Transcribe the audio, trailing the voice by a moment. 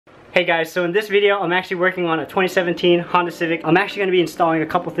Hey guys, so in this video I'm actually working on a 2017 Honda Civic. I'm actually going to be installing a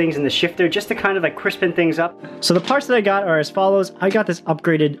couple things in the shifter just to kind of like crispen things up. So the parts that I got are as follows. I got this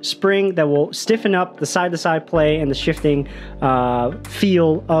upgraded spring that will stiffen up the side-to-side play and the shifting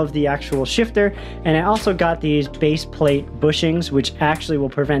feel of the actual shifter. And I also got these base plate bushings, which actually will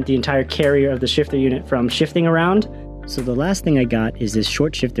prevent the entire carrier of the shifter unit from shifting around. So the last thing I got is this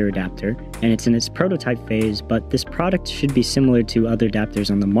short shifter adapter, and it's in its prototype phase, but this product should be similar to other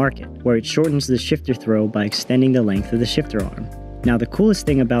adapters on the market, where it shortens the shifter throw by extending the length of the shifter arm. Now the coolest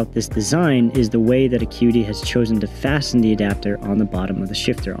thing about this design is the way that Acuity has chosen to fasten the adapter on the bottom of the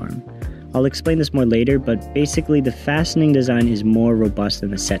shifter arm. I'll explain this more later, but basically the fastening design is more robust than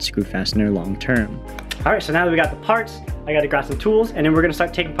the set screw fastener long term. Alright, so now that we got the parts, I gotta grab some tools, and then we're gonna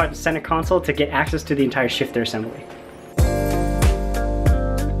start taking apart the center console to get access to the entire shifter assembly.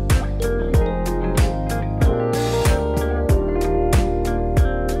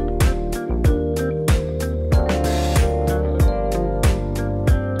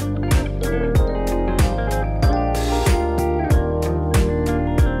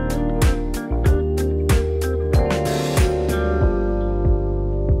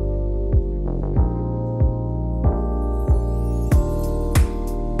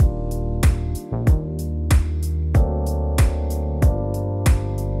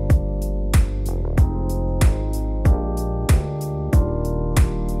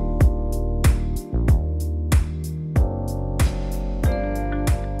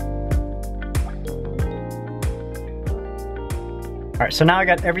 Alright, so now I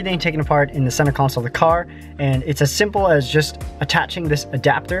got everything taken apart in the center console of the car, and it's as simple as just attaching this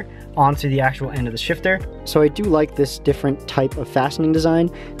adapter onto the actual end of the shifter. So I do like this different type of fastening design,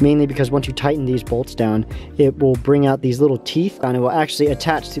 mainly because once you tighten these bolts down, it will bring out these little teeth, and it will actually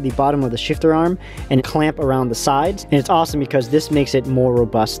attach to the bottom of the shifter arm and clamp around the sides. And it's awesome because this makes it more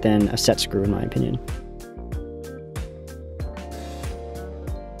robust than a set screw, in my opinion.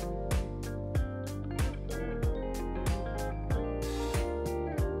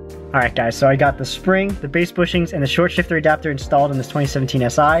 Alright guys, so I got the spring, the base bushings, and the short shifter adapter installed in this 2017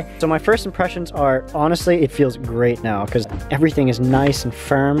 SI. So my first impressions are, honestly, it feels great now because everything is nice and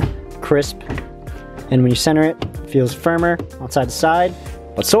firm, crisp, and when you center it, it feels firmer on side to side.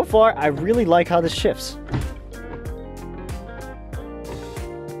 But so far, I really like how this shifts.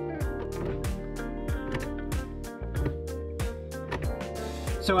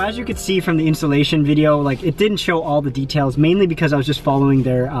 So as you could see from the installation video, like it didn't show all the details, mainly because I was just following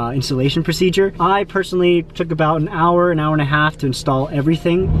their installation procedure. I personally took about an hour and a half to install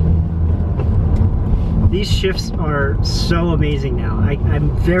everything. These shifts are so amazing now.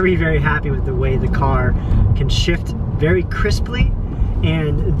 I'm very, very happy with the way the car can shift very crisply,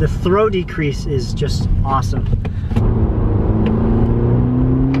 and the throw decrease is just awesome.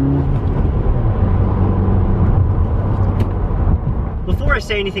 Before I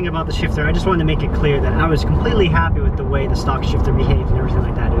say anything about the shifter, I just wanted to make it clear that I was completely happy with the way the stock shifter behaved and everything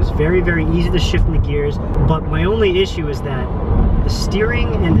like that. It was very, very easy to shift in the gears, but my only issue is that the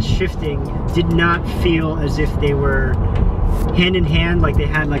steering and the shifting did not feel as if they were hand in hand, like they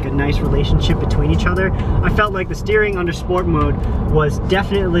had like a nice relationship between each other. I felt like the steering under sport mode was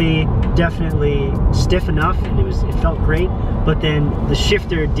definitely stiff enough, and it felt great, but then the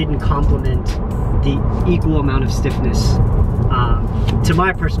shifter didn't complement the equal amount of stiffness to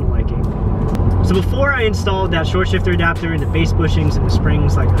my personal liking. So before I installed that short shifter adapter and the base bushings and the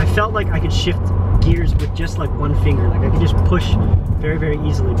springs, like I felt like I could shift gears with just like one finger. Like I could just push very, very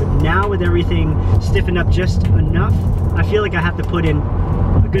easily. But now with everything stiffened up just enough, I feel like I have to put in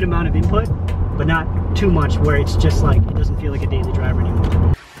a good amount of input, but not too much where it's just like, it doesn't feel like a daily driver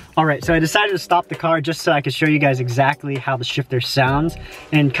anymore. Alright, so I decided to stop the car just so I could show you guys exactly how the shifter sounds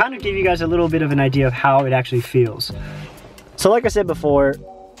and kind of give you guys a little bit of an idea of how it actually feels. So like I said before,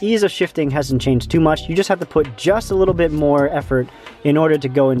 ease of shifting hasn't changed too much. You just have to put just a little bit more effort in order to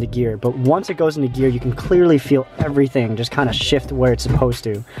go into gear. But once it goes into gear, you can clearly feel everything just kind of shift where it's supposed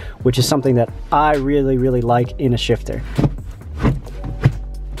to, which is something that I really, really like in a shifter.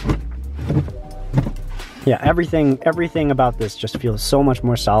 Yeah, everything about this just feels so much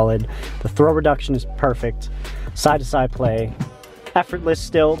more solid. The throw reduction is perfect. Side-to-side play, effortless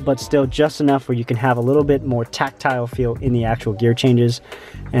still, but still just enough where you can have a little bit more tactile feel in the actual gear changes.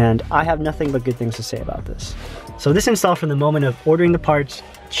 And I have nothing but good things to say about this. So this install, from the moment of ordering the parts,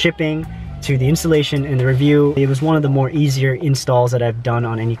 shipping, to the installation and the review, it was one of the more easier installs that I've done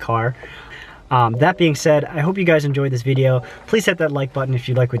on any car. That being said, I hope you guys enjoyed this video. Please hit that like button if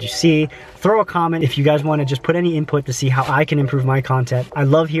you like what you see. Throw a comment if you guys want to just put any input to see how I can improve my content. I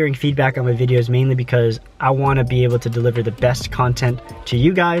love hearing feedback on my videos, mainly because I want to be able to deliver the best content to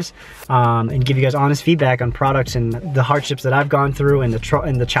you guys, and give you guys honest feedback on products and the hardships that I've gone through and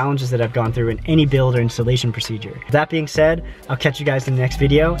the challenges that I've gone through in any build or installation procedure. That being said, I'll catch you guys in the next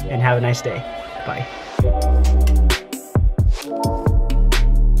video and have a nice day. Bye.